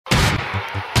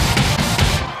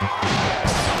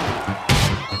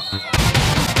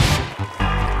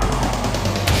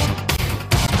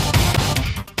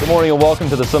morning and welcome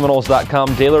to the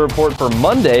Seminoles.com Daily Report for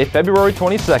Monday, February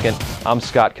 22nd. I'm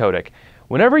Scott Kodak.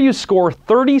 Whenever you score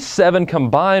 37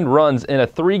 combined runs in a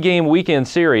 3-game weekend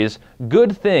series,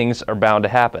 good things are bound to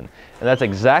happen. And that's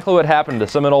exactly what happened to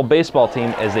the Seminole baseball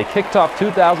team as they kicked off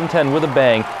 2010 with a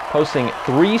bang, posting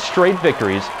 3 straight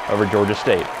victories over Georgia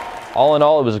State. All in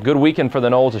all, it was a good weekend for the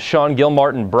Noles as Sean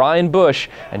Gilmartin, Brian Bush,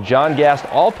 and John Gast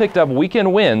all picked up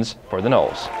weekend wins for the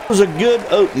Noles. It was a good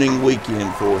opening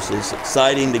weekend for us. It's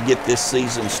exciting to get this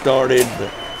season started.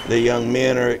 The young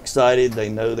men are excited. They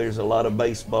know there's a lot of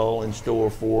baseball in store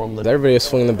for them. Everybody was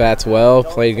swinging the bats well,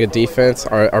 played good defense.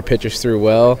 Our pitchers threw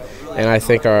well, and I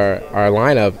think our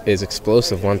lineup is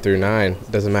explosive 1 through 9.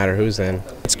 Doesn't matter who's in.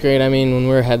 It's great. I mean, when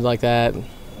we're ahead like that,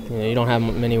 you don't have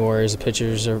many worries. The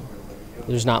pitchers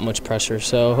there's not much pressure.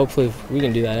 So hopefully if we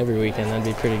can do that every weekend, that'd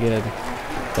be pretty good.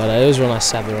 But it was real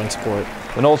nice to have the run support.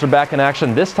 The Noles are back in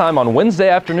action this time on Wednesday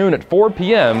afternoon at 4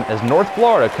 p.m. as North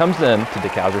Florida comes in to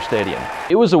DeKalb Stadium.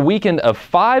 It was a weekend of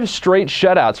 5 straight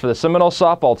shutouts for the Seminole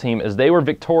softball team as they were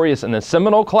victorious in the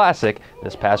Seminole Classic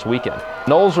this past weekend.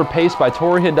 Noles were paced by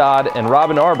Tori Haddad and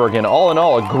Robin Arberg, and all in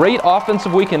all, a great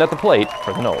offensive weekend at the plate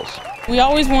for the Noles. We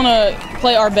always want to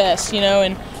play our best,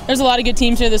 and there's a lot of good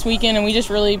teams here this weekend, and we just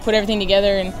really put everything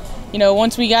together. And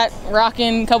once we got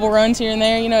rocking a couple runs here and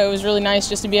there, it was really nice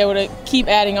just to be able to keep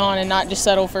adding on and not just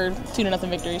settle for 2-0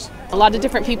 victories. A lot of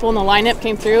different people in the lineup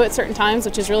came through at certain times,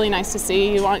 which is really nice to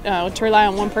see. You want to rely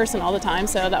on one person all the time,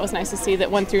 so that was nice to see that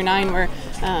 1 through 9 were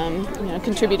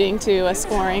contributing to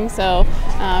scoring. So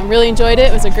really enjoyed it.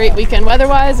 It was a great weekend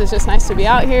weather-wise. It's just nice to be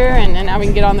out here, and now we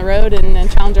can get on the road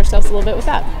and challenge ourselves a little bit with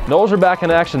that. Noles are back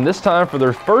in action this time for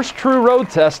their first true road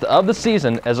test of the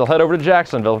season as they'll head over to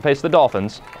Jacksonville to face the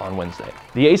Dolphins on Wednesday.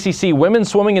 The ACC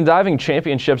Women's Swimming and Diving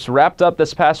Championships wrapped up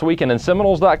this past weekend, and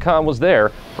Seminoles.com was there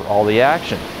for all the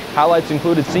action. Highlights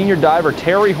included senior diver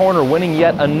Terry Horner winning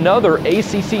yet another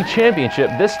ACC championship,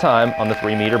 this time on the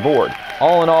 3-meter board.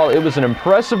 All in all, it was an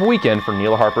impressive weekend for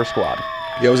Neil Harper's squad.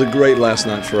 Yeah, it was a great last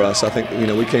night for us. I think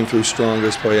we came through strong. It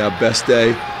was probably our best day.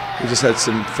 We just had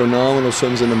some phenomenal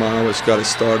swims in the mile, which got us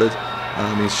started.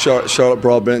 Charlotte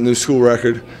Broadbent, new school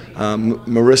record.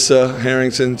 Marissa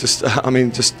Harrington, just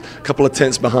a couple of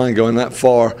tenths behind going that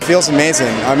far. It feels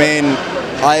amazing.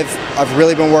 I've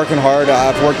really been working hard.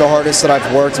 I've worked the hardest that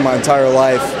I've worked in my entire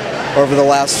life over the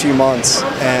last few months,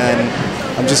 and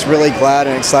I'm just really glad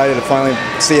and excited to finally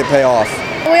see it pay off.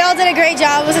 We all did a great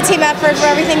job. It was a team effort for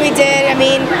everything we did.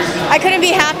 I couldn't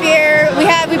be happier.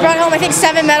 We brought home, I think,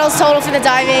 7 medals total for the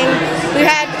diving. We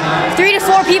had 3 to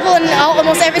 4 people in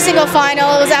almost every single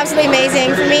final. It was absolutely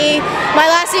amazing. For me, my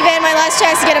last event, my last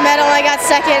chance to get a medal, and I got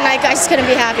second, and I just couldn't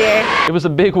be happier. It was a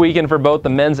big weekend for both the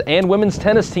men's and women's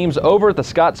tennis teams over at the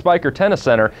Scott Spiker Tennis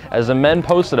Center as the men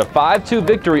posted a 5-2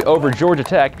 victory over Georgia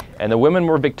Tech, and the women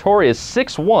were victorious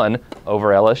 6-1 over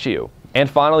LSU. And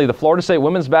finally, the Florida State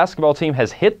women's basketball team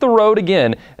has hit the road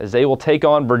again as they will take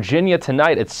on Virginia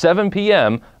tonight at 7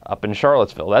 p.m. up in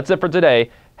Charlottesville. That's it for today.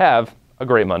 Have a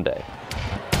great Monday.